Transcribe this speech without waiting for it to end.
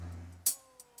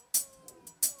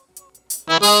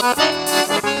Teu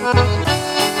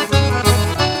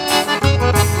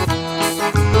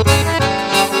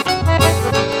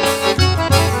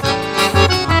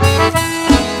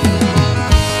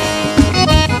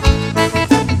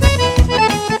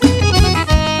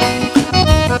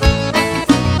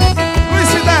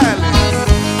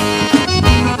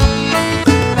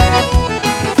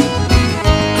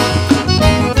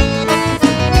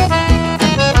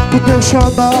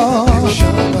xodó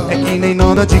é que nem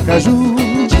Noda de Cajú.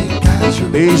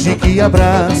 Desde que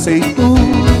abracei tu,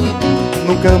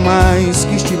 nunca mais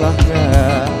quis te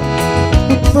largar.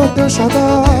 O teu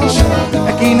xodó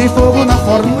é que nem fogo na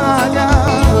fornalha,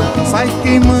 sai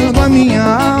queimando a minha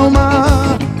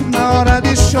alma na hora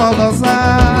de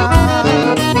xodosar.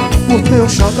 Por teu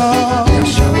xodó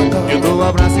eu dou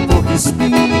abraço em pouco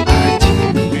espinho,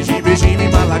 beijinho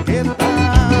e malagueta,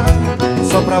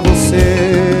 só pra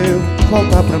você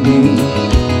voltar pra mim.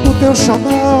 O teu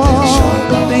xodó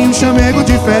tem um chamego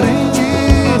diferente,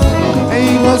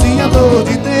 é igualzinho a dor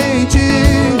de dente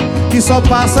que só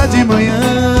passa de manhã.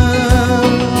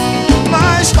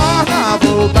 Mas torna a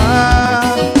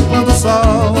voltar quando o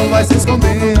sol vai se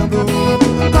escondendo,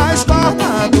 mas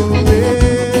torna a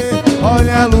doer,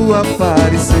 olha a lua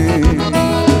aparecer.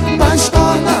 Mas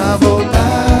torna a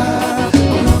voltar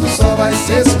quando o sol vai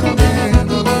se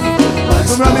escondendo.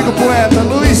 O meu amigo poeta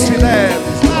Luiz Fidelis,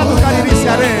 lá do Cariri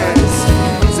Cearense.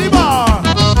 Simbora!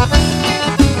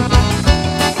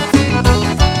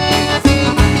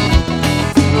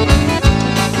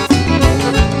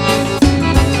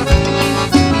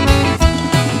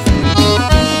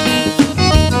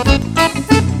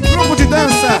 Grupo de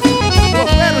dança,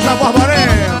 Tropeiros da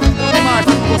Borborema. Demais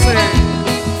pra com você.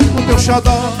 O teu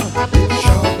xodó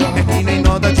é que nem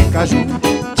Noda de Cajú.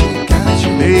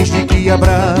 Desde que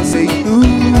abracei tu,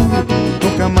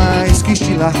 nunca mais quis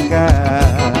te largar.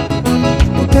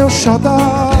 O teu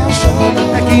xodó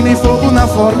é que nem fogo na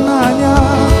fornalha,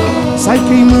 sai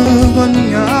queimando a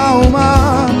minha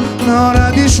alma na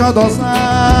hora de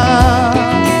xodosar.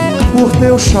 Por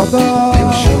teu xodó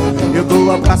eu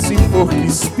dou abraço em porco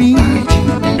espinho,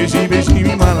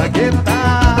 beijinho e malagueta,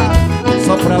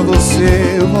 só pra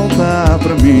você voltar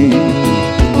pra mim.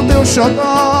 O teu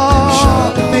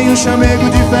xodó tem um chamego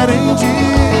diferente,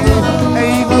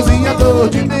 é igualzinho a dor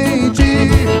de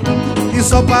dente que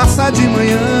só passa de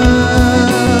manhã.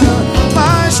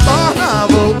 Mas torna a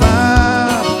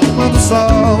voltar quando o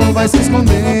sol vai se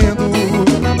escondendo,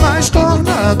 mas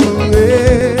torna a doer,